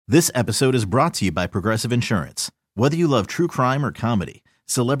This episode is brought to you by Progressive Insurance. Whether you love true crime or comedy,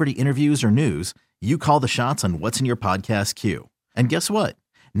 celebrity interviews or news, you call the shots on what's in your podcast queue. And guess what?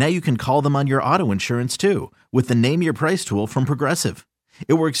 Now you can call them on your auto insurance too with the Name Your Price tool from Progressive.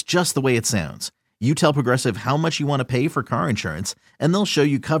 It works just the way it sounds. You tell Progressive how much you want to pay for car insurance, and they'll show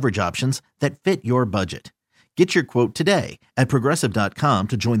you coverage options that fit your budget. Get your quote today at Progressive.com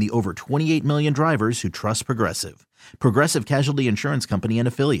to join the over 28 million drivers who trust Progressive. Progressive Casualty Insurance Company and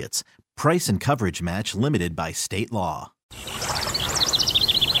Affiliates. Price and coverage match limited by state law.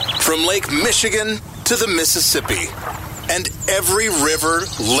 From Lake Michigan to the Mississippi and every river,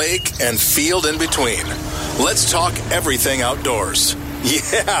 lake, and field in between, let's talk everything outdoors.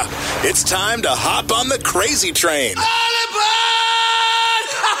 Yeah, it's time to hop on the crazy train.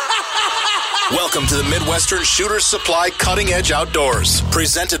 Welcome to the Midwestern Shooter Supply Cutting Edge Outdoors,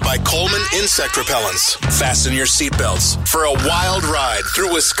 presented by Coleman Insect Repellents. Fasten your seatbelts for a wild ride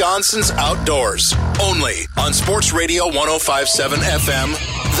through Wisconsin's outdoors. Only on Sports Radio 105.7 FM,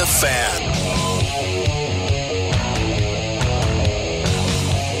 The Fan.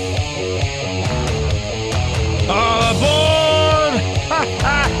 All aboard!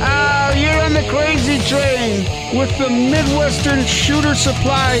 You're on the crazy train with the Midwestern Shooter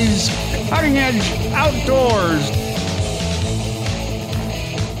Supplies Cutting Edge Outdoors.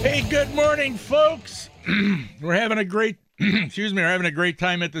 Hey, good morning, folks. We're having a great, we're having a great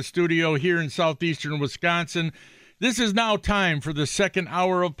time at the studio here in southeastern Wisconsin. This is now time for the second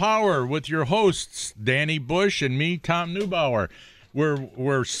hour of Power with your hosts, Danny Bush and me, Tom Neubauer.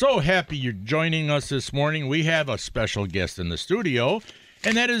 We're so happy you're joining us this morning. We have a special guest in the studio,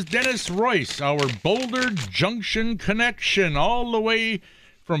 and that is Dennis Royce, our Boulder Junction connection, all the way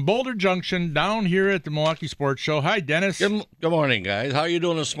from Boulder Junction down here at the Milwaukee Sports Show. Hi, Dennis. Good morning, guys. How are you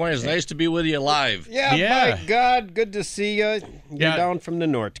doing this morning? It's nice to be with you live. Yeah, my God, good to see you. You're down from the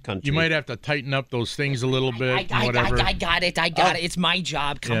North Country. You might have to tighten up those things a little bit. I got it. It's my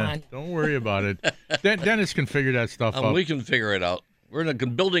job. Come on. Don't worry about it. Dennis can figure that stuff out. We can figure it out. We're in the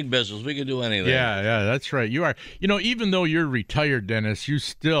building business. We can do anything. Yeah, that's right. You are. You know, even though you're retired, Dennis, you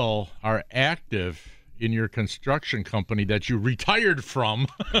still are active in your construction company that you retired from.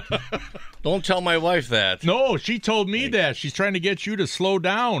 Don't tell my wife that. No, she told me that. She's trying to get you to slow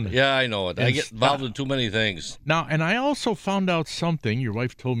down. Yeah, I know it. I get involved in too many things. Now, and I also found out something. Your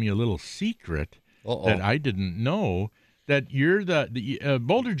wife told me a little secret that I didn't know, that you're the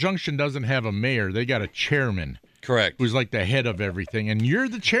Boulder Junction doesn't have a mayor. They got a chairman. Correct. Who's like the head of everything, and you're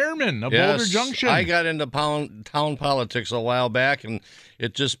the chairman of Boulder Junction. I got into town politics a while back, and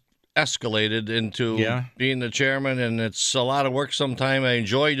it just escalated into being the chairman, and it's a lot of work sometimes. I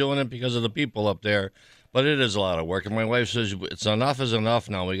enjoy doing it because of the people up there, but it is a lot of work. And my wife says, it's enough is enough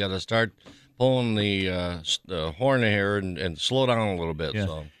now. We got to start pulling the horn here and slow down a little bit. Yeah.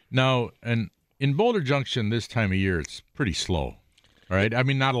 So now, and in Boulder Junction this time of year, it's pretty slow, right? I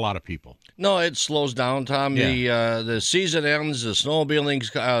mean, not a lot of people. No, it slows down, Tom. Yeah. The season ends, the snowmobiling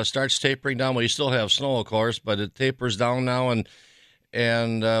starts tapering down. We still have snow, of course, but it tapers down now, and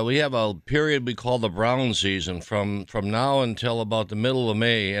we have a period we call the brown season from now until about the middle of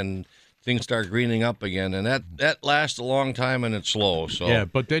May, and things start greening up again, and that lasts a long time, and it's slow. So yeah,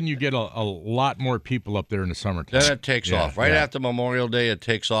 but then you get a lot more people up there in the summertime. Then it takes off. Right after Memorial Day, it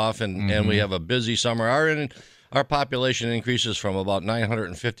takes off, and we have a busy summer. Our population increases from about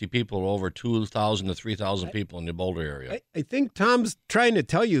 950 people to over 2,000 to 3,000 people in the Boulder area. I think Tom's trying to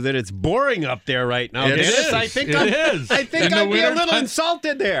tell you that it's boring up there right now. It is. I think I'd be a little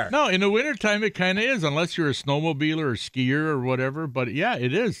insulted there. No, in the wintertime it kind of is, unless you're a snowmobiler or skier or whatever. But yeah,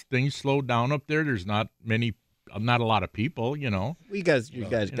 it is. Things slow down up there. There's not a lot of people, you know. You guys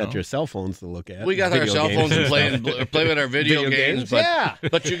got your cell phones to look at. We got our cell phones and play with our video games. But,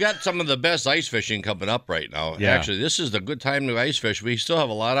 but you got some of the best ice fishing coming up right now. Yeah. Actually, this is the good time to ice fish. We still have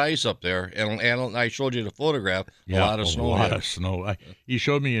a lot of ice up there, and I showed you the photograph. A lot of snow. A lot of snow. He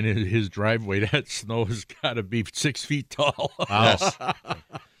showed me in his driveway. That snow has got to be 6 feet tall. Wow. Yes.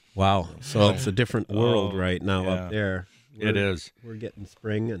 Wow. So it's a different world right now up there. It is. We're getting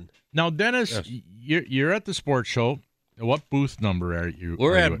spring and. Now, Dennis, you're at the sports show. What booth number are you?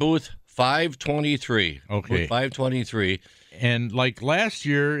 We're at booth 523. Okay. Booth 523. And like last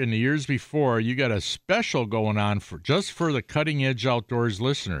year and the years before, you got a special going on for the Cutting Edge Outdoors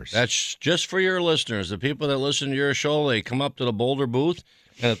listeners. That's just for your listeners. The people that listen to your show, they come up to the Boulder booth,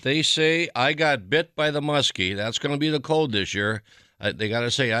 and if they say, I got bit by the muskie, that's going to be the code this year. They got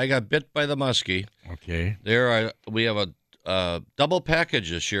to say, I got bit by the muskie. Okay. We have a double package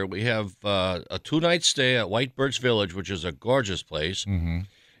this year. We have a 2-night stay at White Birch Village, which is a gorgeous place. Mm-hmm.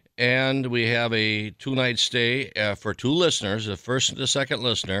 And we have a 2-night stay for 2 listeners, the first and the second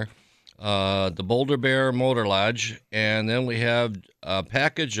listener, the Boulder Bear Motor Lodge. And then we have a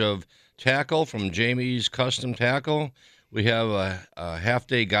package of tackle from Jamie's Custom Tackle. We have a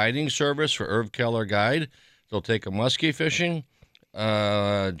half-day guiding service for Irv Keller Guide. They'll take a muskie fishing.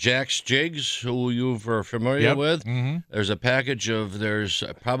 Jack's Jigs, who you are familiar with. Mm-hmm. There's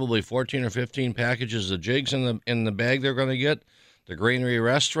probably 14 or 15 packages of jigs in the bag they're going to get. The Granary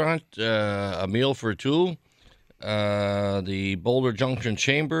Restaurant, a meal for 2. The Boulder Junction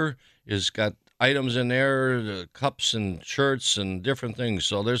Chamber has got items in there, the cups and shirts and different things.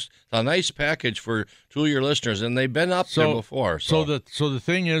 So there's a nice package for 2 of your listeners, and they've been up there before. So the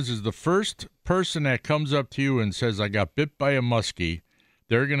thing is the first person that comes up to you and says, I got bit by a muskie,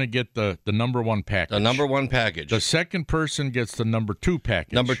 they're going to get the number 1 package. The number 1 package. The second person gets the number 2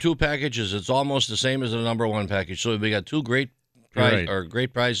 package. Number 2 packages, it's almost the same as the number 1 package. So we got 2 great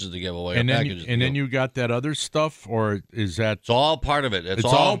prizes to give away. And then you got that other stuff, or is that? It's all part of it. It's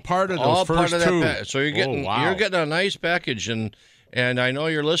all part of those first 2. So you're getting a nice package, and I know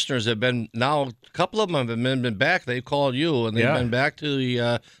your listeners have been now. A couple of them have been back. They've called you, and they've been back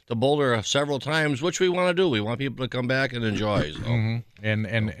to the Boulder several times, which we want to do. We want people to come back and enjoy. So. Mm-hmm.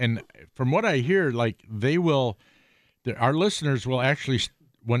 And from what I hear, like our listeners will actually.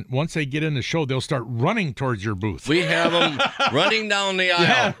 Once they get in the show, they'll start running towards your booth. We have them running down the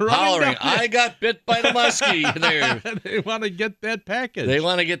aisle, hollering, I got bit by the muskie. They want to get that package.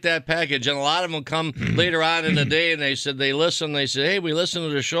 And a lot of them come later on in the day, and they said they listen. They said, hey, we listened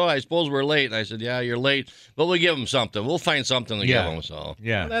to the show. I suppose we're late. And I said, yeah, you're late, but we'll give them something. We'll find something to give them. So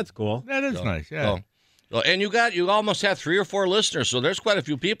yeah, that's cool. That is nice, yeah. And you almost have 3 or 4 listeners, so there's quite a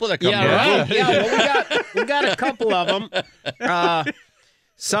few people that come. Yeah, right. Well, we got a couple of them.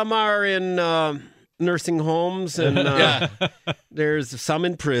 Some are in nursing homes, and there's some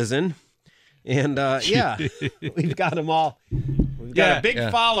in prison. And, we've got them all. We've got a big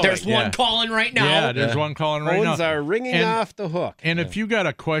following. There's one calling right now. Yeah, there's one calling right now. Phones are ringing off the hook. And if you got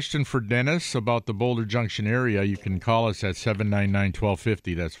a question for Dennis about the Boulder Junction area, you can call us at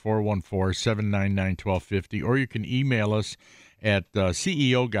 799-1250. That's 414-799-1250. Or you can email us at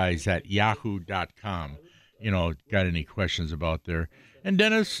ceoguys@yahoo.com. Got any questions about there. And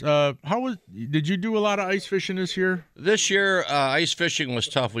Dennis, did you do a lot of ice fishing this year? This year, ice fishing was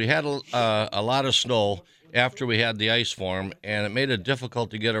tough. We had a lot of snow after we had the ice form, and it made it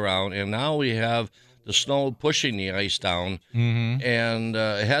difficult to get around. And now we have the snow pushing the ice down, and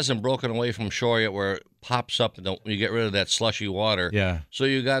it hasn't broken away from shore yet where it pops up and you get rid of that slushy water. Yeah. So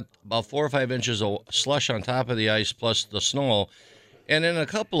you got about 4 or 5 inches of slush on top of the ice plus the snow. And in a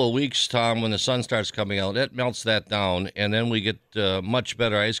couple of weeks, Tom, when the sun starts coming out, it melts that down, and then we get much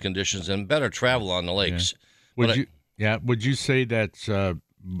better ice conditions and better travel on the lakes. Yeah. Would you say that's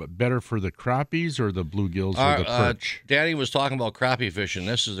better for the crappies or the bluegills or the perch? Danny was talking about crappie fishing.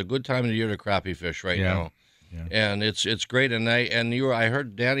 This is a good time of the year to crappie fish now. Yeah. And it's great. And I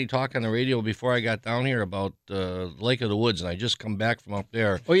heard Danny talk on the radio before I got down here about Lake of the Woods, and I just come back from up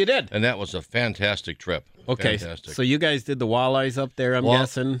there. Oh, you did? And that was a fantastic trip. Okay, fantastic. So you guys did the walleyes up there, I'm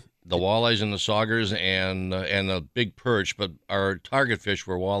guessing? The walleyes and the saugers and the big perch, but our target fish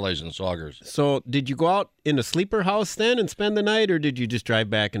were walleyes and saugers. So did you go out in a sleeper house then and spend the night, or did you just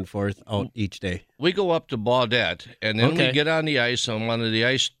drive back and forth out each day? We go up to Baudette, and then we get on the ice on one of the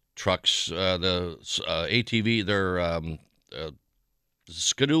ice trucks, the ATV, they're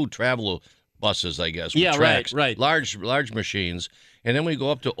Skidoo travel buses, I guess. With tracks, right. Large machines. And then we go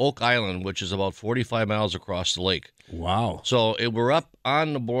up to Oak Island, which is about 45 miles across the lake. Wow. So we're up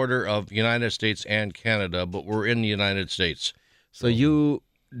on the border of United States and Canada, but we're in the United States. So you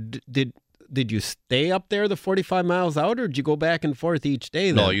did you stay up there the 45 miles out, or did you go back and forth each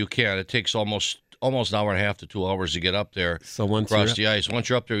day then? No, you can't. It takes almost an hour and a half to 2 hours to get up there. So once across the ice. Once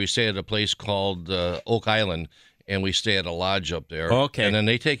you're up there, we stay at a place called Oak Island, and we stay at a lodge up there. Okay. And then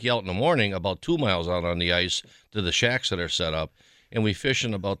they take you out in the morning about 2 miles out on the ice to the shacks that are set up. And we fish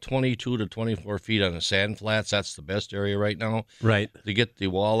in about 22 to 24 feet on the sand flats. That's the best area right now. Right. To get the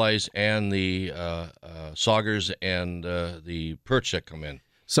walleyes and the saugers and the perch that come in.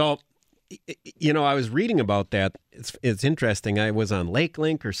 So, I was reading about that. It's interesting. I was on Lake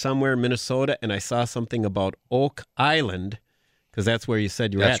Link or somewhere in Minnesota, and I saw something about Oak Island, because that's where you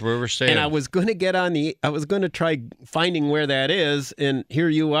said you were at. That's where we're staying. And I was going to try finding where that is, and here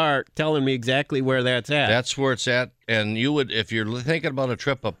you are telling me exactly where that's at. That's where it's at, and you would, if you're thinking about a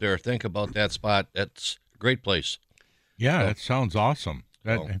trip up there, think about that spot. That's a great place. Yeah, that sounds awesome.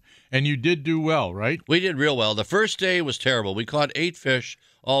 And you did do well, right? We did real well. The first day was terrible. We caught 8 fish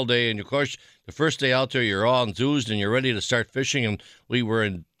all day, and of course, the first day out there, you're all enthused and you're ready to start fishing, and we were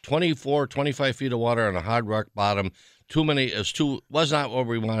in 24, 25 feet of water on a hard rock bottom. Was not where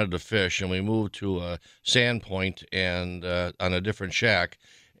we wanted to fish, and we moved to Sand Point and on a different shack,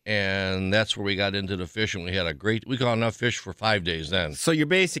 and that's where we got into the fishing. We caught enough fish for 5 days then. So you're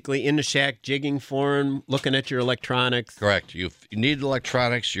basically in the shack jigging for them, looking at your electronics. Correct. You need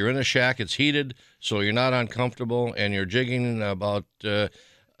electronics. You're in a shack. It's heated, so you're not uncomfortable, and you're jigging about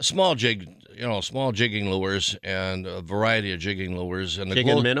small jigging lures and a variety of jigging lures. And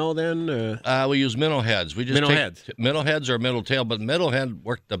jigging minnow then? We use minnow heads. We just minnow heads or minnow tail, but minnow head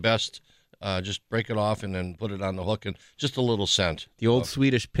worked the best. Just break it off and then put it on the hook and just a little scent. The old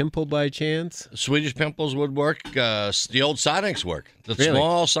Swedish pimple by chance? Swedish pimples would work. The old Sonics work. The Really?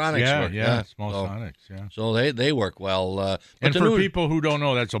 Small Sonics work. Yeah, small Sonics, yeah. So they work well. And for people who don't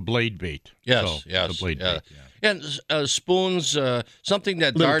know, that's a blade bait. Yes, It's a blade bait, yeah. And spoons, something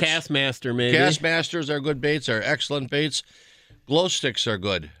that Little darts. Castmaster, maybe. Castmasters are good baits, are excellent baits. Glow sticks are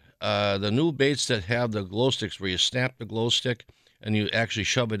good. The new baits that have the glow sticks where you snap the glow stick and you actually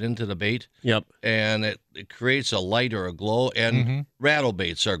shove it into the bait. Yep. And it creates a light or a glow. And rattle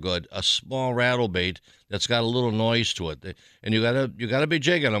baits are good. A small rattle bait that's got a little noise to it. And you gotta be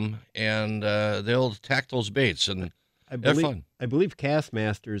jigging them, and they'll attack those baits, and they're fun. I believe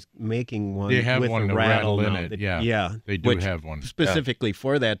Castmaster's making one. They have with one a to rattle rattle in now it. that- Yeah, they do which have one. specifically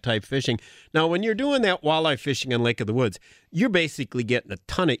for that type fishing. Now, when you're doing that walleye fishing in Lake of the Woods, you're basically getting a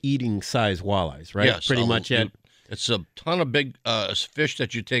ton of eating size walleyes, right? Yes, Pretty much it. It's a ton of big fish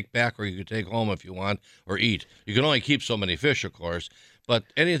that you take back, or you can take home if you want, or eat. You can only keep so many fish, of course, but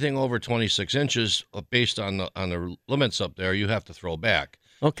anything over 26 inches, based on the limits up there, you have to throw back.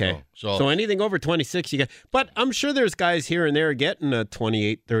 Okay. So anything over 26 you get. But I'm sure there's guys here and there getting a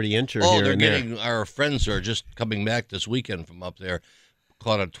 28, 30 incher Oh, here they're and there. getting, our friends are just coming back this weekend from up there,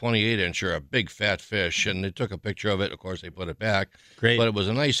 caught a 28 incher, a big fat fish, and they took a picture of it. Of course, they put it back. Great. But it was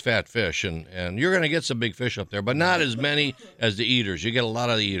a nice fat fish, and you're going to get some big fish up there, but not as many as the eaters. You get a lot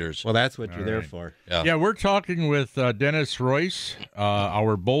of the eaters. Well, that's what you're there for. Yeah, we're talking with Dennis Royce,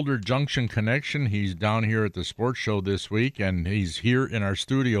 our Boulder Junction connection. He's down here at the sports show this week, and he's here in our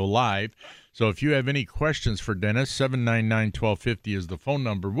studio live. So if you have any questions for Dennis, 799-1250 is the phone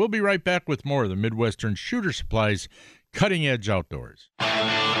number. We'll be right back with more of the Midwestern Shooter Supplies Cutting Edge Outdoors.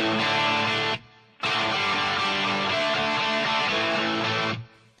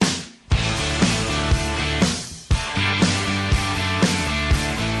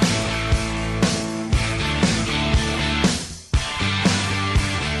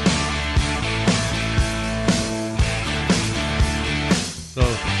 So,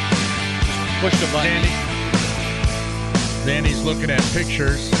 Push the button. Danny's looking at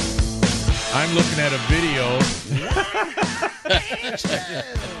pictures. I'm looking at a video.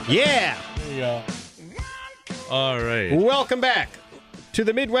 Yeah. All right. Welcome back to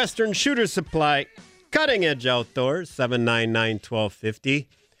the Midwestern Shooter Supply Cutting Edge Outdoors, 799-1250.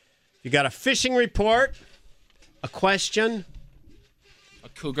 You got a fishing report, a question, A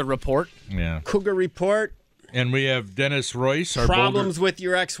cougar report. Yeah. cougar report, And we have Dennis Royce, our problems with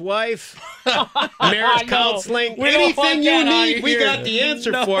your ex-wife, marriage counseling, we don't want anything you that out need, we here. got the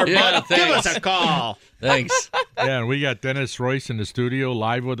answer for. Yeah, Bud. Give us thanks. a call. Thanks. Yeah, and we got Dennis Royce in the studio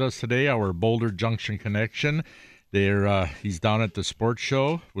live with us today, our Boulder Junction connection. He's down at the sports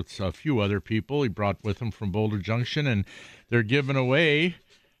show with a few other people he brought with him from Boulder Junction, and they're giving away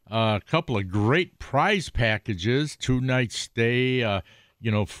a couple of great prize packages, 2-night stay,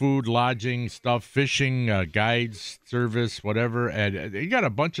 food, lodging, stuff, fishing, guides, service, whatever. And they got a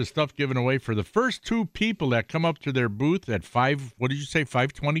bunch of stuff given away for the first two people that come up to their booth at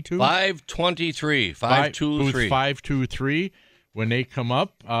 522? 523. 523. Booth 523. When they come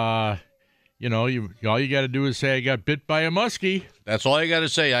up, all you got to do is say, I got bit by a muskie. That's all you got to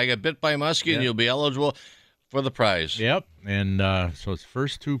say. I got bit by a muskie, and you'll be eligible for the prize. Yep. And so it's the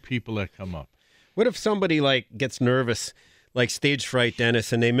first two people that come up. What if somebody gets nervous, like stage fright,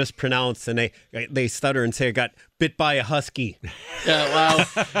 Dennis, and they mispronounce and they stutter and say, I got bit by a husky. Yeah, well,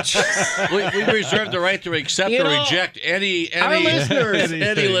 we reserve the right to accept or reject any Our listeners,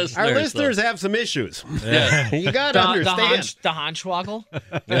 any listeners. Our listeners have some issues. Yeah. You got to understand. The Hornswoggle.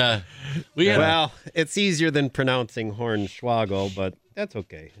 Yeah. Well, it's easier than pronouncing Hornswoggle, but that's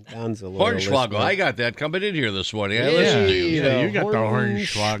okay. Don's a little Hornswoggle. I got that coming in here this morning. I listened to you. Yeah, you got the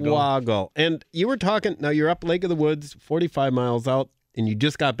Hornswoggle. And you were talking, now you're up Lake of the Woods, 45 miles out, and you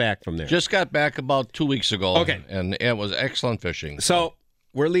just got back from there. Just got back about 2 weeks ago. Okay. And it was excellent fishing. So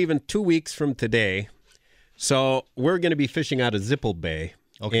we're leaving 2 weeks from today. So we're going to be fishing out of Zipple Bay.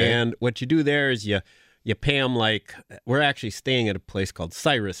 Okay. And what you do there is you pay them we're actually staying at a place called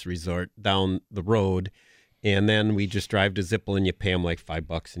Cyrus Resort down the road. And then we just drive to Zippel, and you pay them like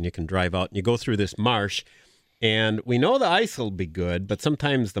 $5, and you can drive out, and you go through this marsh. And we know the ice will be good, but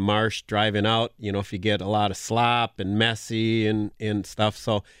sometimes the marsh driving out, if you get a lot of slop and messy and stuff.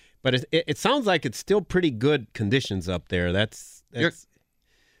 So, but it sounds like it's still pretty good conditions up there.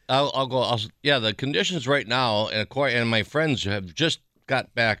 I'll go. The conditions right now, and my friends have just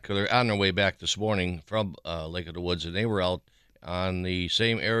got back. They're on their way back this morning from Lake of the Woods, and they were out on the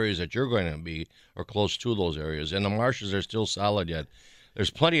same areas that you're going to be, or close to those areas. And the marshes are still solid yet. There's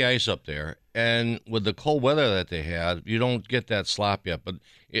plenty of ice up there, and with the cold weather that they had, you don't get that slop yet. But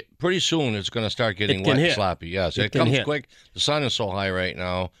pretty soon it's going to start getting wet and sloppy. Yes, it comes quick. The sun is so high right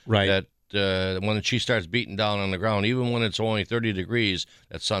now that when she starts beating down on the ground, even when it's only 30 degrees,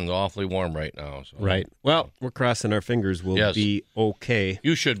 that sun's awfully warm right now. So. Right. Well, we're crossing our fingers. We'll be okay.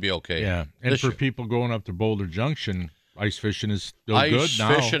 You should be okay. Yeah. And for people going up to Boulder Junction, ice fishing is still good now.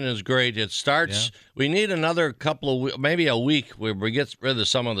 Ice fishing is great. It starts, we need another couple of maybe a week where we get rid of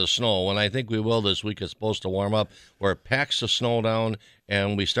some of the snow. And I think we will this week. It's supposed to warm up, where it packs the snow down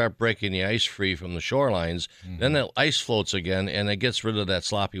and we start breaking the ice free from the shorelines. Mm-hmm. Then the ice floats again, and it gets rid of that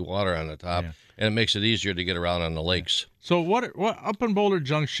sloppy water on the top, and it makes it easier to get around on the lakes. So what up in Boulder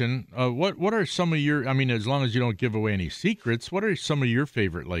Junction, what are some of your, as long as you don't give away any secrets, what are some of your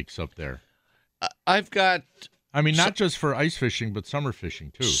favorite lakes up there? I've got... not just for ice fishing, but summer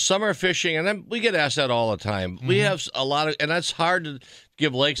fishing, too. Summer fishing, and then we get asked that all the time. Mm-hmm. We have a lot of, and that's hard to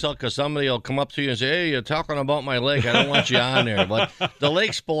give lakes out because somebody will come up to you and say, hey, you're talking about my lake. I don't want you on there. But the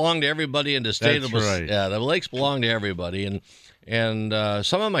lakes belong to everybody in the state of Wisconsin. Right. Yeah, the lakes belong to everybody. And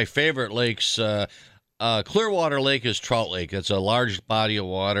some of my favorite lakes, Clearwater Lake is Trout Lake. It's a large body of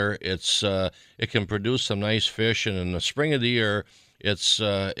water. It can produce some nice fish, and in the spring of the year, it's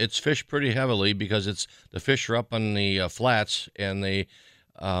fished pretty heavily because the fish are up on the flats, and they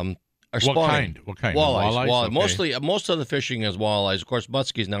are spawning. What kind? Walleyes. Okay. Most of the fishing is walleyes. Of course,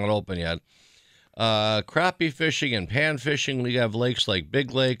 Muskie's not open yet. Crappie fishing and pan fishing. We have lakes like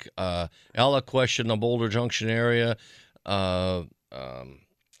Big Lake, Aliquesh in the Boulder Junction area, Bear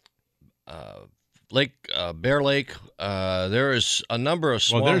Lake. There is a number of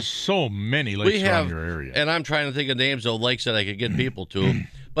small... Well, there's so many lakes around your area. And I'm trying to think of names of lakes that I could get people to.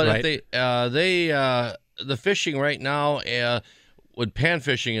 But right. if the fishing right now with pan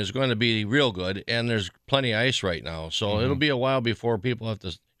fishing is going to be real good, and there's plenty of ice right now. So it'll be a while before people have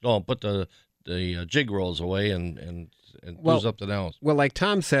to put the jig rolls away and close up the downs. Well, like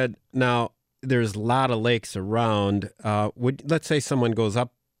Tom said, now there's a lot of lakes around. Let's say someone goes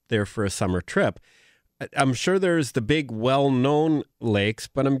up there for a summer trip. I'm sure there's the big, well-known lakes,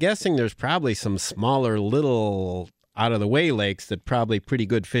 but I'm guessing there's probably some smaller, little, out-of-the-way lakes that probably pretty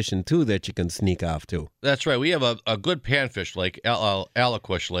good fishing, too, that you can sneak off to. That's right. We have a good panfish lake,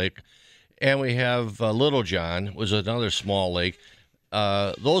 Aliquesh Lake, and we have Little John, which is another small lake.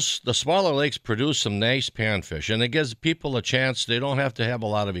 The smaller lakes produce some nice panfish, and it gives people a chance. They don't have to have a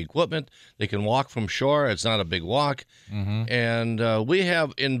lot of equipment. They can walk from shore. It's not a big walk. Mm-hmm. And we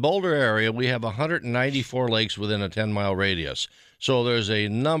have, in Boulder area, we have 194 lakes within a 10-mile radius. So there's a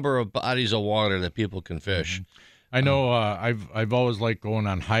number of bodies of water that people can fish. Mm-hmm. I know I've always liked going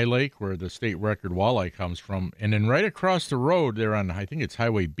on High Lake, where the state record walleye comes from. And then right across the road there on, I think it's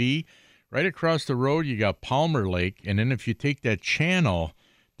Highway B, right across the road, you got Palmer Lake, and then if you take that channel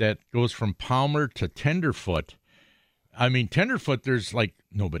that goes from Palmer to Tenderfoot, Tenderfoot, there's like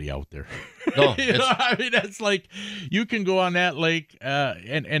nobody out there. No, that's like you can go on that lake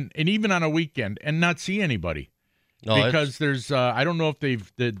and even on a weekend and not see anybody. No, because there's I don't know if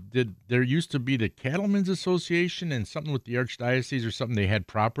there used to be the Cattlemen's Association and something with the Archdiocese or something. They had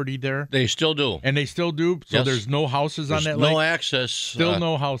property there. They still do. And they still do. So yes. There's no houses on that lake. No access. Still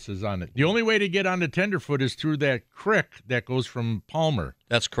no houses on it. The only way to get onto Tenderfoot is through that creek that goes from Palmer.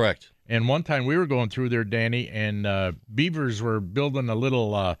 That's correct. And one time we were going through there, Danny, and beavers were building a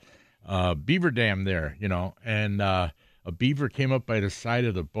little beaver dam there, and a beaver came up by the side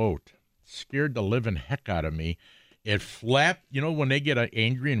of the boat, scared the living heck out of me. It flapped, when they get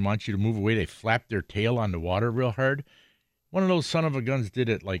angry and want you to move away, they flap their tail on the water real hard. One of those son of a guns did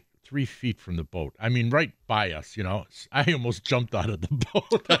it like 3 feet from the boat. Right by us, I almost jumped out of the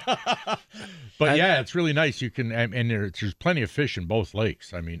boat. But yeah, it's really nice. You can, and there's plenty of fish in both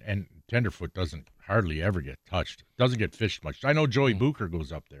lakes. And Tenderfoot doesn't hardly ever get touched. Doesn't get fished much. I know Joey Booker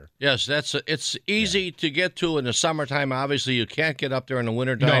goes up there. Yes, it's easy to get to in the summertime. Obviously, you can't get up there in the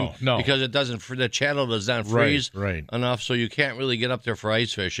wintertime because the channel does not freeze right. enough, so you can't really get up there for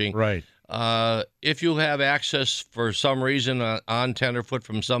ice fishing. Right. If you have access for some reason on Tenderfoot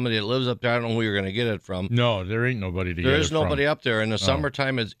from somebody that lives up there, I don't know who you're going to get it from. No, there ain't nobody to get it from. There is nobody up there in the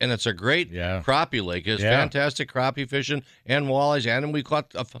summertime, it's a great crappie lake. It's fantastic crappie fishing and walleyes, and we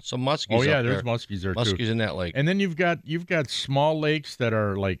caught some muskies. Oh yeah, up there's there. muskies there too. Muskies in that lake. And then you've got small lakes that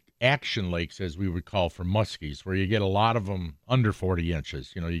are like action lakes, as we would call for muskies, where you get a lot of them under 40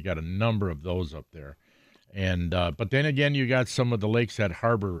 inches. You got a number of those up there. And but then again, you got some of the lakes that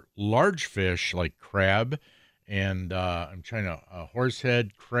harbor large fish like crab, and I'm trying to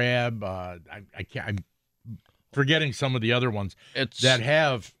horsehead crab. I'm forgetting some of the other ones that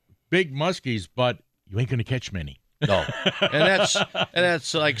have big muskies, but you ain't going to catch many. No, and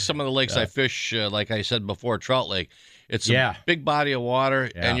that's like some of the lakes I fish. Like I said before, Trout Lake. It's a big body of water,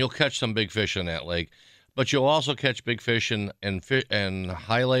 and you'll catch some big fish in that lake. But you'll also catch big fish in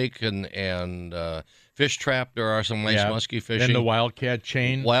High Lake and Fish Trap. There are some nice muskie fishing. And the Wildcat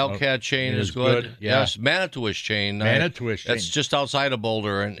Chain. Wildcat Chain is good. Yes, Manitouish Chain. Manitouish Chain. That's just outside of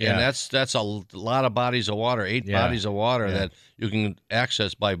Boulder, and that's a lot of bodies of water, 8 bodies of water that you can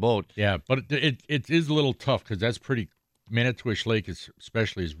access by boat. Yeah, but it is a little tough because that's pretty. Manitouish Lake is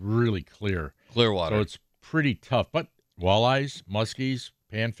really clear. Clear water. So it's pretty tough. But walleyes, muskies,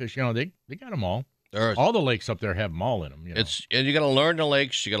 panfish, they got them all. All the lakes up there have them all in them. And you got to learn the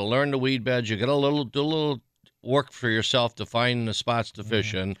lakes. You got to learn the weed beds. You got to do a little work for yourself to find the spots to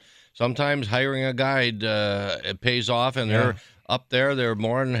fish in. Sometimes hiring a guide it pays off, and they're up there. They're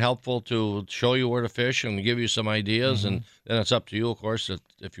more than helpful to show you where to fish and give you some ideas. And then it's up to you, of course,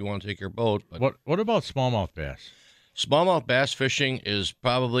 if you want to take your boat. But what about smallmouth bass? Smallmouth bass fishing is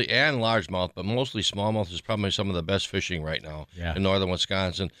probably, and largemouth, but mostly smallmouth is probably some of the best fishing right now in northern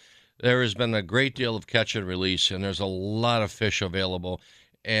Wisconsin. There has been a great deal of catch and release, and there's a lot of fish available.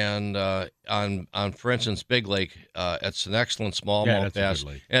 And on for instance, Big Lake, it's an excellent smallmouth bass.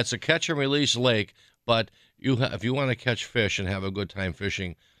 And it's a catch and release lake, but if you want to catch fish and have a good time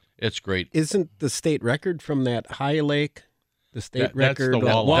fishing, it's great. Isn't the state record from that High Lake? The state record? That's the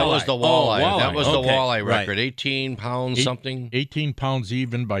walleye. That was the walleye. Walleye. That was the walleye Right. record. 18 pounds something. 18 pounds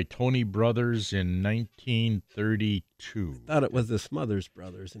even by Tony Brothers in 1932. I thought it was the Smothers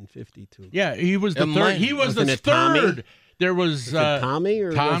Brothers in 52. Yeah, he was the third. He was the Wasn't it Tommy? third. There was Tommy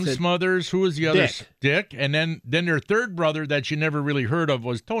or Tom was it Smothers. Who was the other? Dick? Dick. And then their third brother that you never really heard of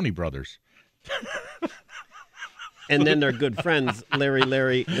was Tony Brothers. And then they're good friends,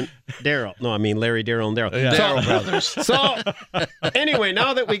 Larry, and Daryl. No, I mean Larry, Daryl, and Daryl. Yeah. Darrell Brothers. So, anyway,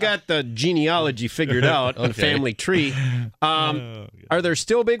 now that we got the genealogy figured out, the family tree, are there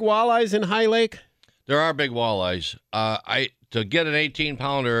still big walleyes in High Lake? There are big walleyes. To get an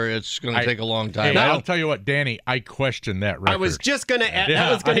 18-pounder, it's going to take a long time. Hey, I'll tell you what, Danny, I question that record. I was just going to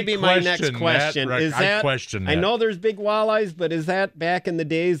that was going to be my next question. I question that. I know there's big walleyes, but is that back in the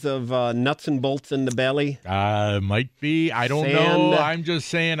days of nuts and bolts in the belly? Might be. I don't know. I'm just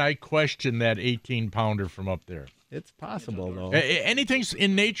saying I question that 18-pounder from up there. It's possible, though. Anything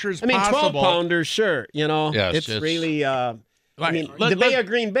in nature is possible. 12-pounders, sure. Yes, it's really... the Bay Bay of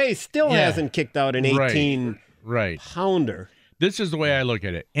Green Bay still hasn't kicked out an 18-pounder. This is the way I look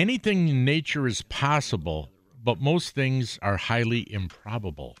at it. Anything in nature is possible, but most things are highly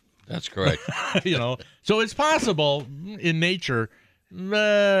improbable. That's correct. So it's possible in nature,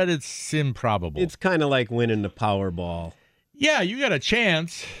 but it's improbable. It's kind of like winning the Powerball. Yeah, you got a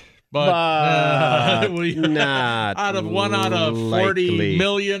chance, but not out of 1 out of 40 likely.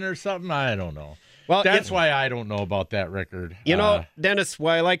 million or something. I don't know. Well, that's why I don't know about that record. Dennis,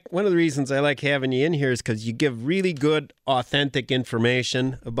 one of the reasons I like having you in here is because you give really good, authentic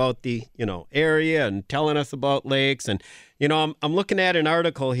information about the area and telling us about lakes. And I'm looking at an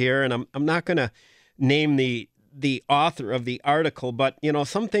article here, and I'm not going to name the author of the article, but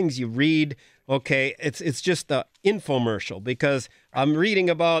some things you read. Okay, it's just the infomercial because I'm reading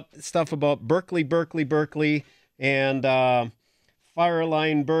about stuff about Berkeley, and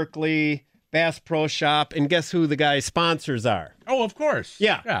Fireline Berkeley. Bass Pro Shop, and guess who the guy's sponsors are? Oh, of course.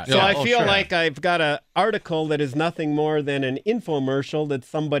 Yeah. So I feel like I've got an article that is nothing more than an infomercial that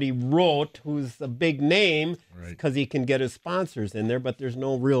somebody wrote who's a big name because he can get his sponsors in there, but there's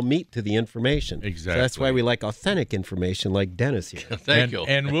no real meat to the information. Exactly. So that's why we like authentic information like Dennis here. Thank you.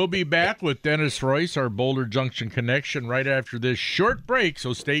 And we'll be back with Dennis Royce, our Boulder Junction connection, right after this short break,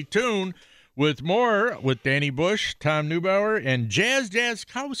 so stay tuned. With more with Danny Bush, Tom Neubauer, and Jazz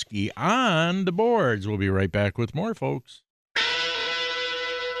Jaskowski on the boards. We'll be right back with more, folks.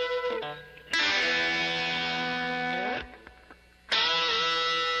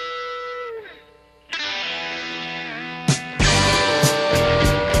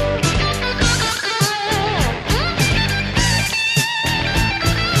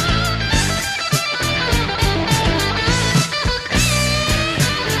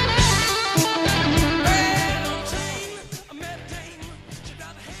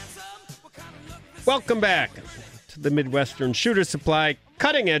 Welcome back to the Midwestern Shooter Supply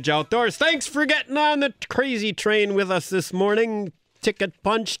Cutting Edge Outdoors. Thanks for getting on the crazy train with us this morning. Ticket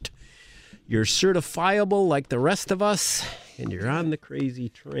punched. You're certifiable like the rest of us, and you're on the crazy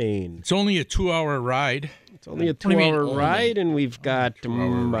train. It's only a 2-hour ride. It's only a 2-hour ride, and we've got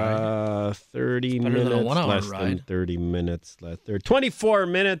 30 minutes, less than 30 minutes left. 24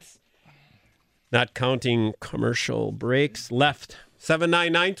 minutes, not counting commercial breaks left.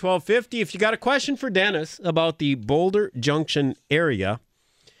 799-1250. If you got a question for Dennis about the Boulder Junction area,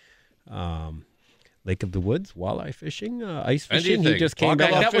 Lake of the Woods, walleye fishing, ice fishing. Anything. He just came back.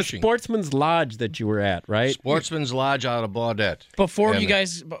 That was fishing. Sportsman's Lodge that you were at, right? Sportsman's Lodge out of Baudette. Before you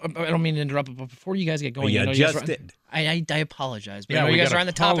guys, I don't mean to interrupt, but before you guys get going, Yeah, I know just you guys did. I apologize, but Yeah, I know we you guys got are a on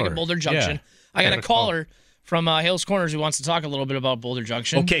the topic caller. of Boulder Junction. Yeah. I got a caller from Hales Corners who wants to talk a little bit about Boulder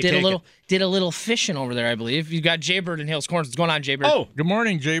Junction. Okay, did take a little fishing over there, I believe. You got Jaybird in Hales Corners. What's going on, Jaybird? Oh, Good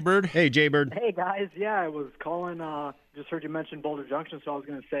morning, Jaybird. hey, Jaybird. Hey guys, yeah, I was calling. Just heard you mention Boulder Junction, so I was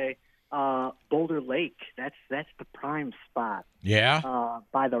going to say Boulder Lake. That's the prime spot Yeah.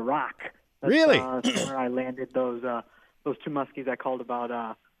 by the Rock. That's, Really? Where I landed those 2 muskies I called about.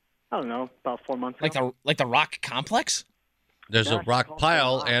 I don't know, about 4 months ago. Like the Rock Complex? There's a rock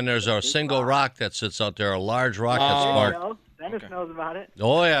pile, and there's a single rock that sits out there, a large rock that's There you marked. go. Dennis knows about it.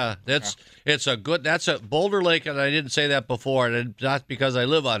 Oh yeah, that's a Boulder Lake, and I didn't say that before, and not because I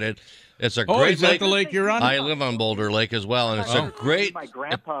live on it. It's a Oh, great is that lake. the lake you're on? I live on Boulder Lake as well, and it's a great. My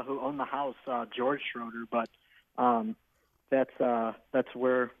grandpa who owned the house, George Schroeder, but that's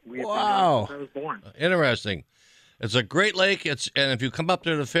where we had Wow. been since I was born. Interesting. It's a great lake. And if you come up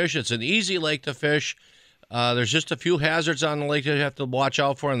there to fish, it's an easy lake to fish. There's just a few hazards on the lake that you have to watch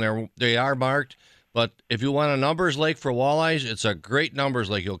out for, and they are marked. But if you want a numbers lake for walleyes, it's a great numbers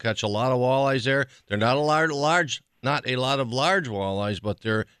lake. You'll catch a lot of walleyes there. They're not a lot of large walleyes, but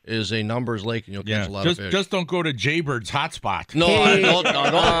there is a numbers lake, and you'll catch a lot of fish. Just don't go to Jaybird's hotspot. No, Hey. don't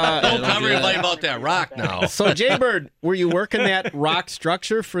tell everybody about that rock now. So, Jaybird, were you working that rock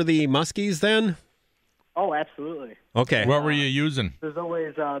structure for the muskies then? Oh, absolutely. Okay. What were you using? There's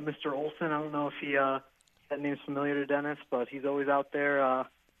always Mr. Olson. I don't know if that name's familiar to Dennis, but he's always out there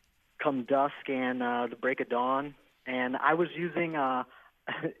come dusk and the break of dawn. And I was using,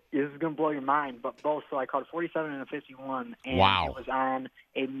 this is going to blow your mind, but both. So I caught a 47 and a 51. And Wow. It was on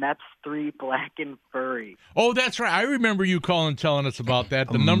a MEPS 3 Black and Furry. Oh, that's right. I remember you calling, telling us about that.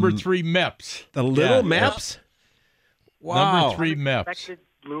 The number 3 MEPS. The little Yeah. maps? Wow. Number 3 MEPS. Expected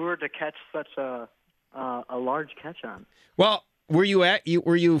lure to catch such a large catch on. Well, were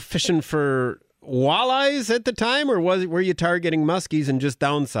you fishing for walleyes at the time, or were you targeting muskies and just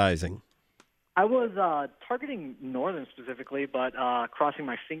downsizing? I was targeting northern specifically, but crossing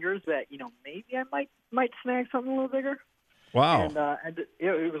my fingers that maybe I might snag something a little bigger. Wow. And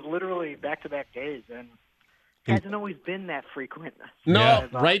it was literally back-to-back days, and it hasn't always been that frequent. No, Yeah.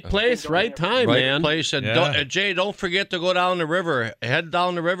 right place, right time, Right man. place, and Yeah. Jay, don't forget to go down the river. Head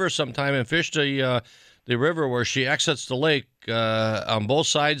down the river sometime and fish the river where she exits the lake on both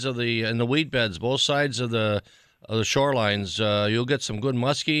sides of in the weed beds, both sides of the shorelines. You'll get some good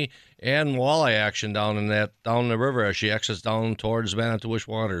muskie and walleye action down the river as she exits down towards Manitowish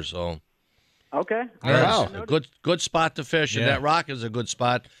Waters. So. Okay. Wow. A good spot to fish, and Yeah. that rock is a good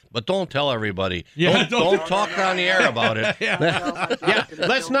spot. But don't tell everybody. Yeah, don't talk on the air about it. Yeah,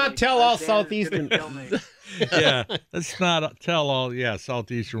 let's not tell all Southeastern. Yeah. Let's not tell all,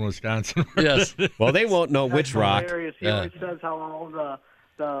 Southeastern Wisconsin. Yes. Well, they won't know which rock. Hilarious. He always says how all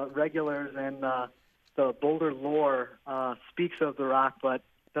the regulars and the Boulder lore speaks of the rock, but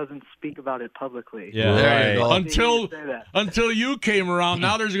doesn't speak about it publicly. Yeah. There you go. Until you came around,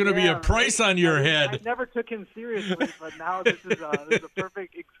 now there's going to be a price on your I head. never took him seriously, but now this is a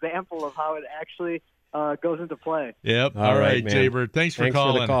perfect example of how it actually goes into play. Yep. All All right, right, man. Jaybird. Thanks for Thanks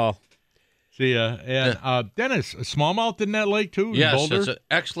calling. for the call. See ya. And Dennis, smallmouth in that lake too? in Yes, Boulder? it's an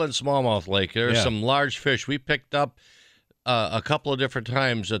excellent smallmouth lake. There's Yeah. some large fish. We picked up a couple of different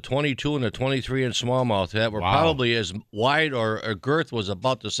times, a 22 and a 23-inch smallmouth that were Wow. probably as wide or girth was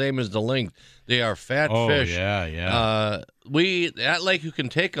about the same as the length. They are fat fish. Yeah. That lake you can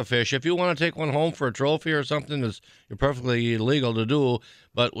take a fish. If you want to take one home for a trophy or something, it's perfectly legal to do,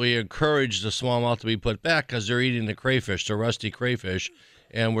 but we encourage the smallmouth to be put back because they're eating the crayfish, the rusty crayfish,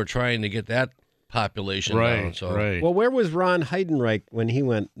 and we're trying to get that population down. Right. So. Right. Well, where was Ron Heidenreich when he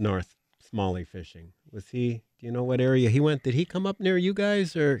went north smallie fishing? Was he? Do you know what area he went? Did he come up near you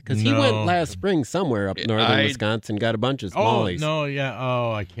guys, or because he went No. last spring somewhere up northern Wisconsin, got a bunch of Oh, smallies? no, yeah.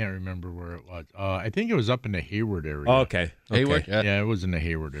 Oh, I can't remember where it was. I think it was up in the Hayward area. Oh, okay. Hayward? Okay. Yeah, it was in the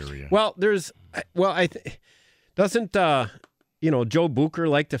Hayward area. Well, doesn't Joe Bucher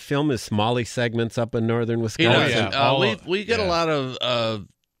like to film his Smalley segments up in northern He Wisconsin? does. We get a lot of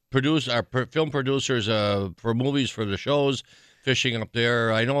film producers for movies for the shows fishing up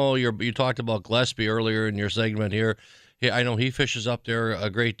there. I know you talked about Gillespie earlier in your segment here. I know he fishes up there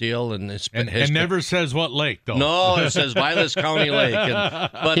a great deal, and never says what lake though. No, it says Vilas County Lake.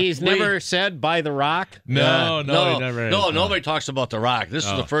 But he's never said by the Rock. No, he never has. No, nobody talks about the Rock. This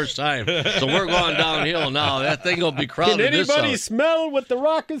is the first time, so we're going downhill now. That thing will be crowded. Can anybody smell what the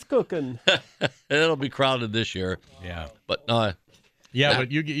Rock is cooking? It'll be crowded this year. Yeah, but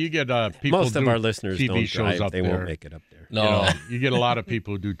but you get people. Most of our listeners TV don't shows drive. up They there. won't make it up there. No, you get a lot of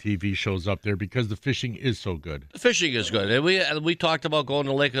people who do TV shows up there because the fishing is so good. The fishing is good. And we talked about going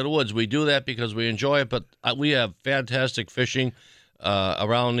to Lake of the Woods. We do that because we enjoy it, but we have fantastic fishing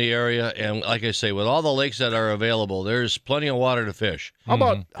around the area. And like I say, with all the lakes that are available, there's plenty of water to fish. How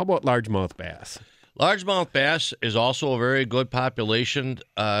about largemouth bass? Largemouth bass is also a very good population.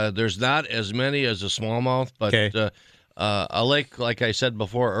 There's not as many as a smallmouth, but a lake, like I said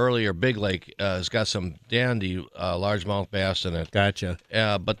before earlier, Big Lake, has got some dandy largemouth bass in it. Gotcha.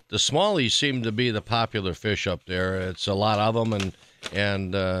 But the smallies seem to be the popular fish up there. It's a lot of them,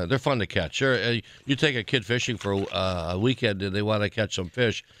 and they're fun to catch. Sure, you take a kid fishing for a weekend and they want to catch some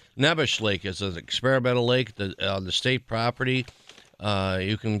fish. Nebish Lake is an experimental lake on the state property.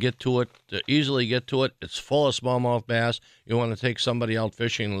 You can easily get to it. It's full of smallmouth bass. You want to take somebody out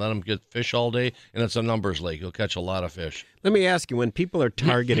fishing and let them get fish all day, and it's a numbers lake. You'll catch a lot of fish. Let me ask you, when people are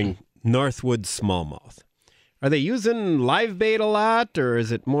targeting Northwood smallmouth, are they using live bait a lot, or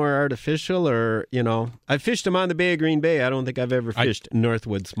is it more artificial? Or, I've fished them on the Bay of Green Bay. I don't think I've ever fished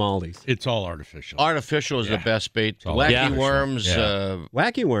Northwood smallies. It's all artificial. Artificial is the best bait. Wacky worms.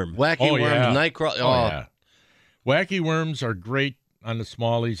 Wacky worm. Wacky worms, night crawl. Yeah. Wacky worms are great on the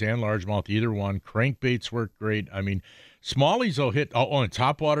smallies and largemouth, either one. Crankbaits work great. I mean, smallies will hit, and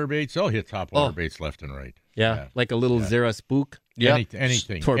topwater baits, they'll hit topwater baits left and right. Yeah, like a little Zera spook. Yeah,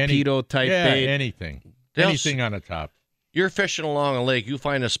 anything. Torpedo type bait. Anything. Anything on the top. You're fishing along a lake. You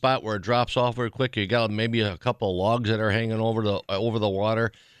find a spot where it drops off very quick. You got maybe a couple of logs that are hanging over the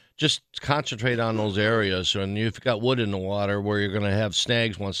water. Just concentrate on those areas, and you've got wood in the water where you're going to have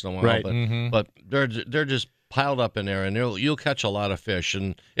snags once in a while. Right. But they're just piled up in there, and you'll catch a lot of fish,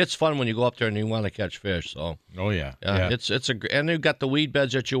 and it's fun when you go up there and you want to catch fish. So, and you've got the weed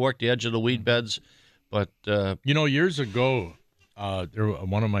beds that you work the edge of the weed beds, but years ago,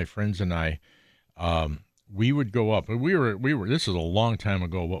 one of my friends and I, we would go up, and we were. This is a long time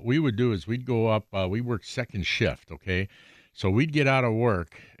ago. What we would do is we'd go up. We worked second shift, okay. So we'd get out of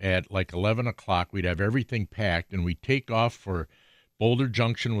work at like 11 o'clock. We'd have everything packed, and we'd take off for Boulder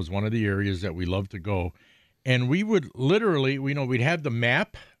Junction was one of the areas that we loved to go. And we would literally, we'd have the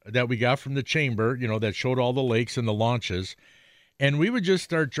map that we got from the chamber, that showed all the lakes and the launches. And we would just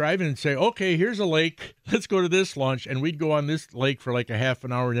start driving and say, okay, here's a lake. Let's go to this launch. And we'd go on this lake for like a half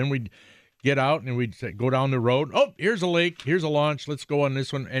an hour. And then we'd get out and we'd go down the road. Oh, here's a lake. Here's a launch. Let's go on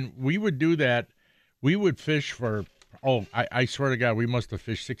this one. And we would do that. We would fish for, I swear to God, we must have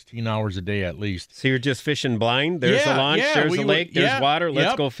fished 16 hours a day at least. So you're just fishing blind? There's a launch, there's a lake, there's water,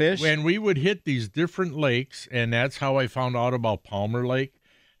 let's go fish? And we would hit these different lakes, and that's how I found out about Palmer Lake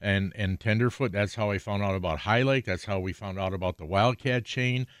and Tenderfoot. That's how I found out about High Lake. That's how we found out about the Wildcat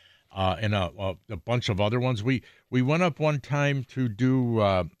Chain and a bunch of other ones. We went up one time to do,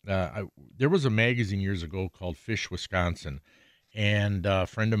 there was a magazine years ago called Fish Wisconsin, and a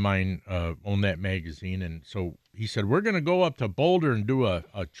friend of mine owned that magazine, and so he said, we're going to go up to Boulder and do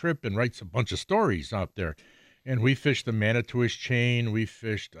a trip and write a bunch of stories out there. And we fished the Manitouish Chain. We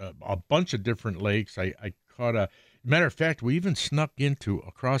fished a bunch of different lakes. I caught matter of fact, we even snuck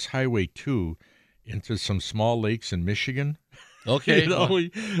across Highway 2 into some small lakes in Michigan. Okay.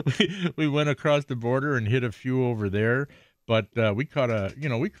 We went across the border and hit a few over there. But we caught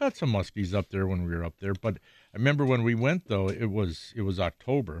some muskies up there when we were up there. But I remember when we went, though, it was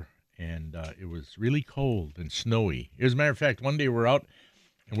October. And it was really cold and snowy. As a matter of fact, one day we're out,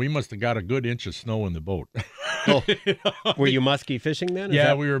 and we must have got a good inch of snow in the boat. Were you muskie fishing then?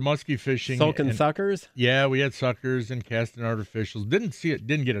 We were muskie fishing. Soaking suckers? Yeah, we had suckers and casting artificials.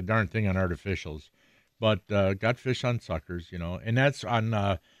 Didn't get a darn thing on artificials, but got fish on suckers, And that's on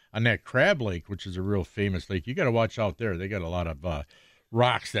that Crab Lake, which is a real famous lake. You got to watch out there. They got a lot of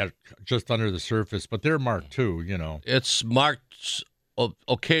rocks that just under the surface, but they're marked too, It's marked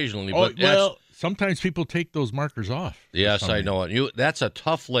occasionally, but sometimes people take those markers off. Yes, I know it. That's a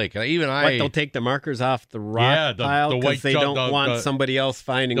tough lake. They'll take the markers off the rock pile because they don't want somebody else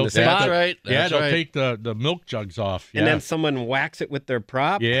finding the spot. That's right. They'll take the milk jugs off. And then someone whacks it with their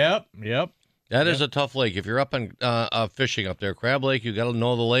prop. Yep. That is a tough lake. If you're up on fishing up there, Crab Lake, you got to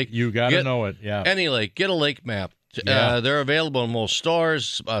know the lake. You got to know it. Yeah. Any lake, get a lake map. They're available in most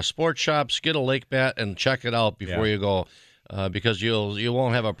stores, sports shops. Get a lake map and check it out before you go, because you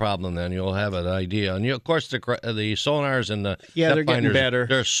won't have a problem then. You'll have an idea. And of course, the sonars and the they're getting better.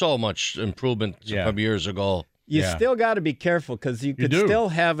 There's so much improvement from years ago. You still got to be careful because you could still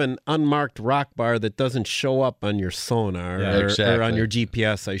have an unmarked rock bar that doesn't show up on your sonar or on your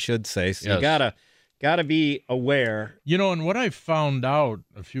GPS, I should say. So you gotta be aware. And what I found out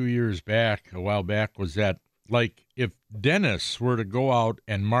a while back, was that, like, if Dennis were to go out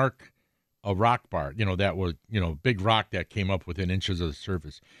and mark a rock bar, that was, big rock that came up within inches of the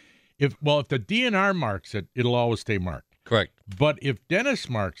surface. If the DNR marks it, it'll always stay marked. Correct. But if Dennis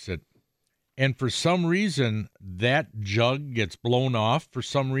marks it, and for some reason that jug gets blown off for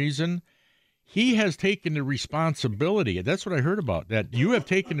some reason, he has taken the responsibility. That's what I heard about, that you have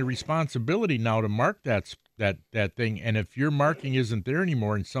taken the responsibility now to mark that thing. And if your marking isn't there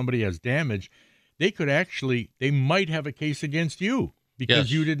anymore and somebody has damage, they might have a case against you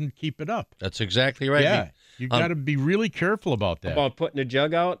because you didn't keep it up. That's exactly right. Yeah. You got to be really careful about that. About putting a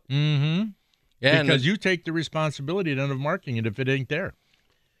jug out? Mm-hmm. Yeah, because you take the responsibility then of marking it if it ain't there.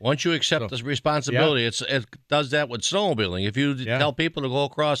 Once you accept this responsibility, it does that with snowmobiling. If you tell people to go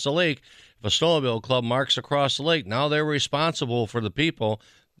across the lake, if a snowmobile club marks across the lake, now they're responsible for the people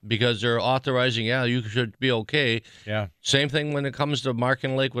because they're authorizing, you should be okay. Yeah. Same thing when it comes to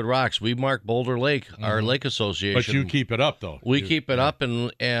marking lake with rocks. We mark Boulder Lake, our lake association. But you keep it up, though. We keep it up,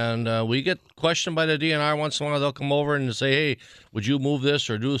 and we get questioned by the DNR once in a while. They'll come over and say, hey, would you move this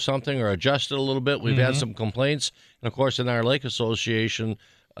or do something or adjust it a little bit? We've had some complaints. And, of course, in our lake association,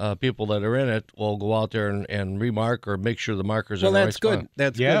 people that are in it will go out there and remark or make sure the markers are in the right spot.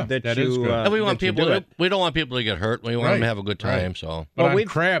 That's good. That is good. And we want people. We don't want people to get hurt. We want them to have a good time. Right. So, but on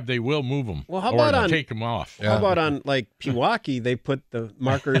Crab, they will move them. Well, how about take them off? How about on like Pewaukee? They put the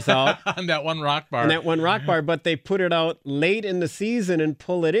markers out on that one rock bar. But they put it out late in the season and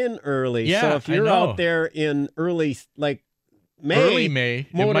pull it in early. Yeah, so if you're out there in early May,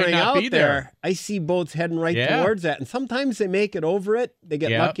 motoring out there, I see boats heading towards that. And sometimes they make it over it. They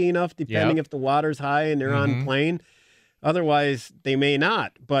get lucky enough, depending if the water's high and they're on plane. Otherwise, they may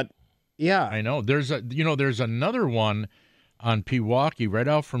not. But, I know. There's another one on Pewaukee, right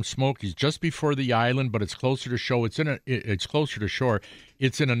out from Smokies, just before the island, but it's closer to shore. It's closer to shore.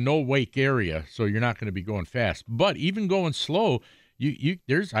 It's in a no-wake area, so you're not going to be going fast. But even going slow,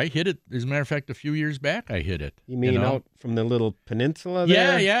 I hit it. As a matter of fact, a few years back, I hit it. You mean out from the little peninsula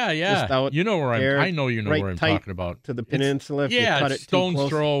there? Yeah. Just out where I know where I'm talking about. To the peninsula. If you cut it stone's too close.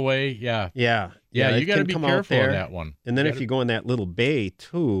 throw away. Yeah. You got to be careful on that one. And then if you go in that little bay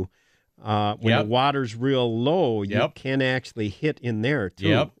too, when the water's real low, you can actually hit in there too.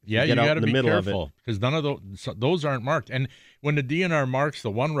 Yep. Yeah, you got to be careful because none of those aren't marked. And when the DNR marks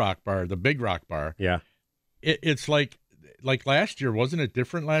the one rock bar, the big rock bar, it's like last year, wasn't it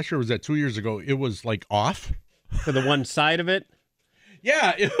different last year? Or was that 2 years ago? It was like off to the one side of it.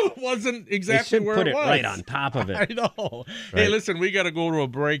 Yeah, it wasn't exactly where it was. Put it right on top of it. I know. Right. Hey, listen, we got to go to a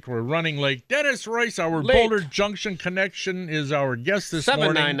break. We're running late. Dennis Royce, our Boulder Junction connection, is our guest this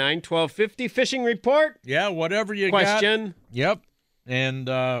morning. 799-1250 fishing report. Yeah, whatever you Question. Yep. And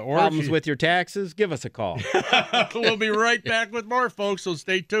or problems with your taxes, give us a call. We'll be right back with more, folks, so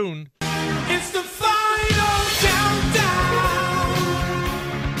stay tuned. It's the final countdown.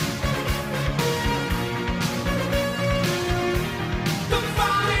 The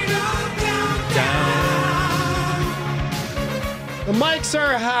final countdown. The mics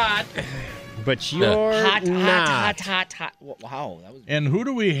are hot, but you're not. Hot. Wow, that was. And who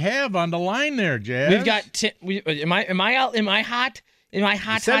do we have on the line there, Jazz? We've got. Am I out? Am I hot? Am I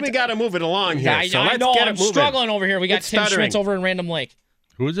hot? Said we got to move it along here. I know. I'm struggling over here. We got Tim Schmitz over in Random Lake.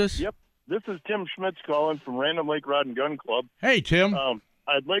 Who is this? Yep. This is Tim Schmitz calling from Random Lake Rod and Gun Club. Hey, Tim.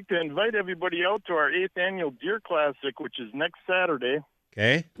 I'd like to invite everybody out to our 8th annual Deer Classic, which is next Saturday.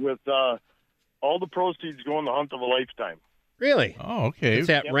 Okay. With all the proceeds going to Hunt of a Lifetime. Really? Oh, okay. It's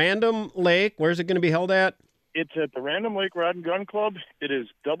at Random Lake. Where's it going to be held at? It's at the Random Lake Rod and Gun Club. It is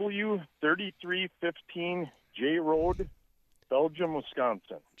W3315 J Road, Belgium,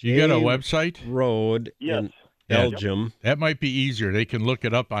 Wisconsin. You got a website? Road. Yes. In Belgium. That might be easier. They can look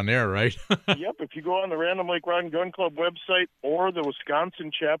it up on there, right? Yep. If you go on the Random Lake Rod and Gun Club website or the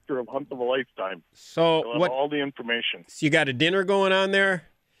Wisconsin chapter of Hunt of a Lifetime, so you'll have all the information. So you got a dinner going on there?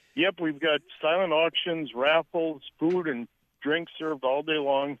 Yep. We've got silent auctions, raffles, food and drinks served all day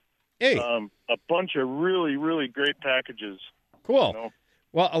long. Hey. A bunch of really, really great packages. Cool. You know?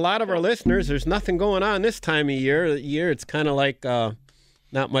 Well, a lot of our listeners, there's nothing going on this time of year. It's kind of like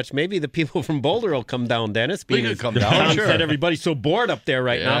Not much. Maybe the people from Boulder will come down, Dennis. We could come down, Tom sure. said everybody's so bored up there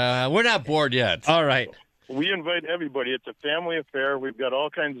right now. We're not bored yet. All right. We invite everybody. It's a family affair. We've got all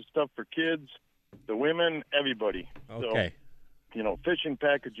kinds of stuff for kids, the women, everybody. Okay. So, fishing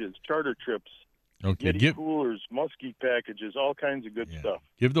packages, charter trips, Okay. Yeti coolers, muskie packages, all kinds of good stuff.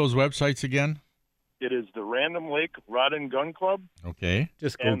 Give those websites again. It is the Random Lake Rod and Gun Club Okay.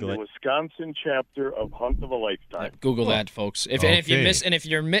 Just and Google the it. Wisconsin chapter of Hunt of a Lifetime. Google that, folks. If Okay. if you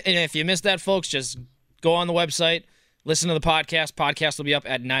missed that, folks, just go on the website, listen to the podcast. Podcast will be up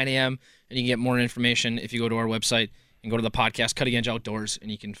at 9 a.m. and you can get more information if you go to our website and go to the podcast Cutting Edge Outdoors, and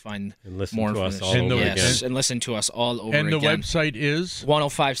you can find And listen more to us information. all over Yes, again. and listen to us all over And the again. website is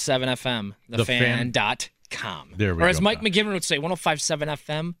 1057 FM, thefan.com. There we Or as go. Mike McGivern would say, 1057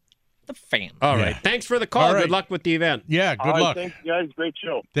 FM, the fan. All Yeah. right. Thanks for the call. All right. Good luck with the event. Yeah. Good All right, luck. thanks, guys. Great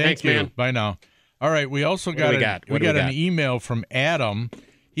show. Thanks, Thanks, you. man. Bye now. All right. We also got do we got? What do we an got? email from Adam.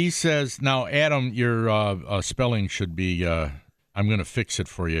 He says, now, Adam, your spelling should be, I'm going to fix it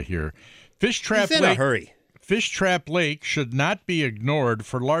for you here. Fish Trap He's in a Lake. hurry. Fish Trap Lake should not be ignored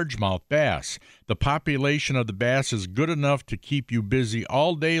for largemouth bass. The population of the bass is good enough to keep you busy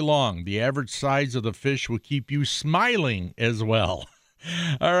all day long. The average size of the fish will keep you smiling as well.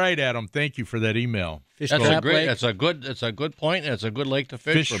 All right, Adam. Thank you for that email. Fish That's Trap a great. Lake. That's a good point. It's a good lake to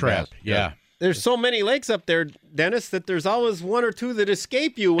fish. Fish for Trap. bass. Yeah. There's so many lakes up there, Dennis, that there's always one or two that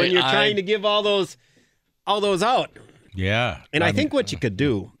escape you when Hey, you're trying to give all those out. Yeah. And I mean, think what you could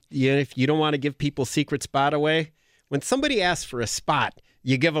do, if you don't want to give people secret spot away, when somebody asks for a spot,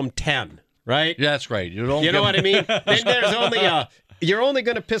 you give them 10, right? Yeah, that's right. You don't. You know give- what I mean? Then there's only you're only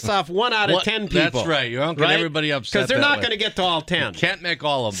going to piss off 1 out of What- 10 people. That's right. You don't get everybody upset. Because they're that not way. going to get to all 10. Can't make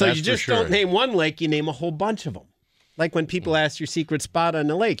all of them. So that's you for just sure. don't name one lake, you name a whole bunch of them. Like when people ask your secret spot on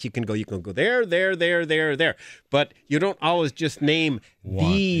the lake, you can go there, there. But you don't always just name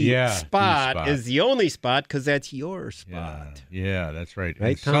the spot is the only spot because that's your spot. Yeah, that's right.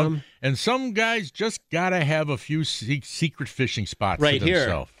 Right, and Tom? Some guys just got to have a few secret fishing spots Right for here.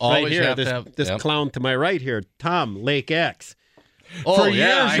 themselves. Always right here. have to This, have- this yep. clown to my right here, Tom, Lake X. Oh, For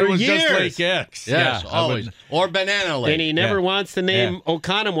yeah, years, I- it was just years. Lake X. Yes, Yeah, always. Or Banana Lake. And he never wants to name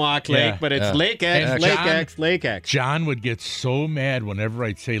Oconomowoc Lake, Yeah. but it's Yeah. Lake X, And Lake John- X, Lake X. John would get so mad whenever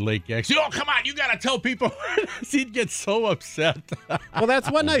I'd say Lake X. Oh, come on, you got to tell people. He'd get so upset. Well,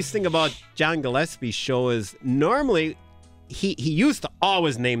 that's one nice thing about John Gillespie's show is normally he used to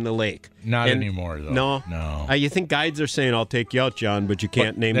always name the lake. Not And- anymore, though. No. No. You think guides are saying, I'll take you out, John, but you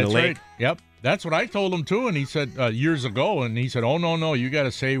can't name the That's lake. right. Yep. That's what I told him, too. And he said years ago, and he said, oh, no, you got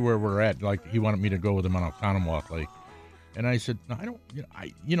to say where we're at. Like, he wanted me to go with him on Oconomowoc Lake. And I said, no, I don't,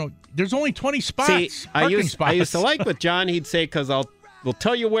 there's only 20 spots. See, I parking used spots. to like what John, he'd say, because we'll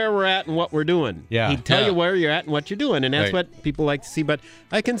tell you where we're at and what we're doing. Yeah. He'd tell Yeah. you where you're at and what you're doing, and that's Right. what people like to see. But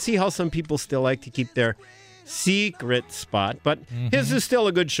I can see how some people still like to keep their secret spot. But his is still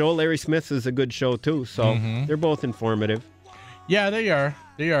a good show. Larry Smith's is a good show, too. So they're both informative. Yeah, they are.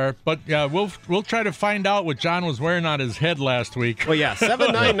 They are. But we'll try to find out what John was wearing on his head last week. Well, yeah,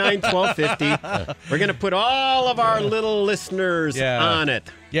 799-1250. We're going to put all of our little listeners Yeah. on it.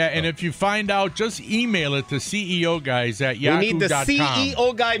 Yeah, and if you find out, just email it to ceoguys@yahoo.com. We need the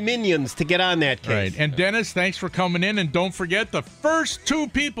CEO guy minions to get on that case. Right. And Dennis, thanks for coming in. And don't forget, the first 2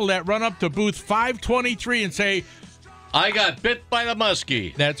 people that run up to booth 523 and say, I got bit by the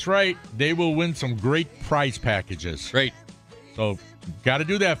muskie. that's right, they will win some great prize packages. Great. So, got to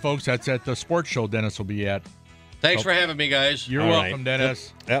do that, folks. That's at the sports show Dennis will be at. Thanks for having me, guys. You're All welcome, right.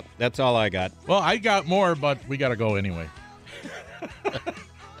 Dennis. Yep, that's all I got. Well, I got more, but we got to go anyway.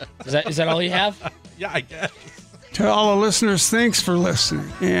 Is that all you have? Yeah, I guess. To all the listeners, thanks for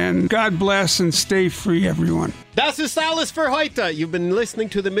listening. And God bless and stay free, everyone. Das ist alles für heute. You've been listening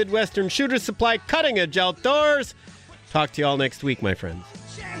to the Midwestern Shooter Supply Cutting Edge Outdoors. Talk to you all next week, my friends.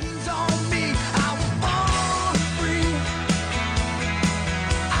 Chains on me, I was born free.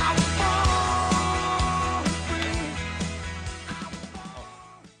 I was born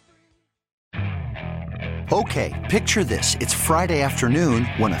free. Okay, picture this. It's Friday afternoon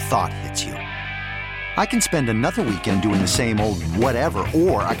when a thought hits you. I can spend another weekend doing the same old whatever,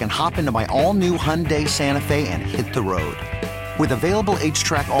 or I can hop into my all-new Hyundai Santa Fe and hit the road. With available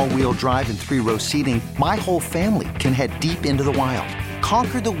H-Track all-wheel drive and 3-row seating, my whole family can head deep into the wild.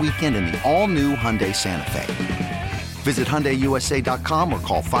 Conquer the weekend in the all-new Hyundai Santa Fe. Visit HyundaiUSA.com or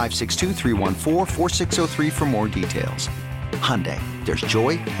call 562-314-4603 for more details. Hyundai, there's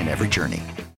joy in every journey.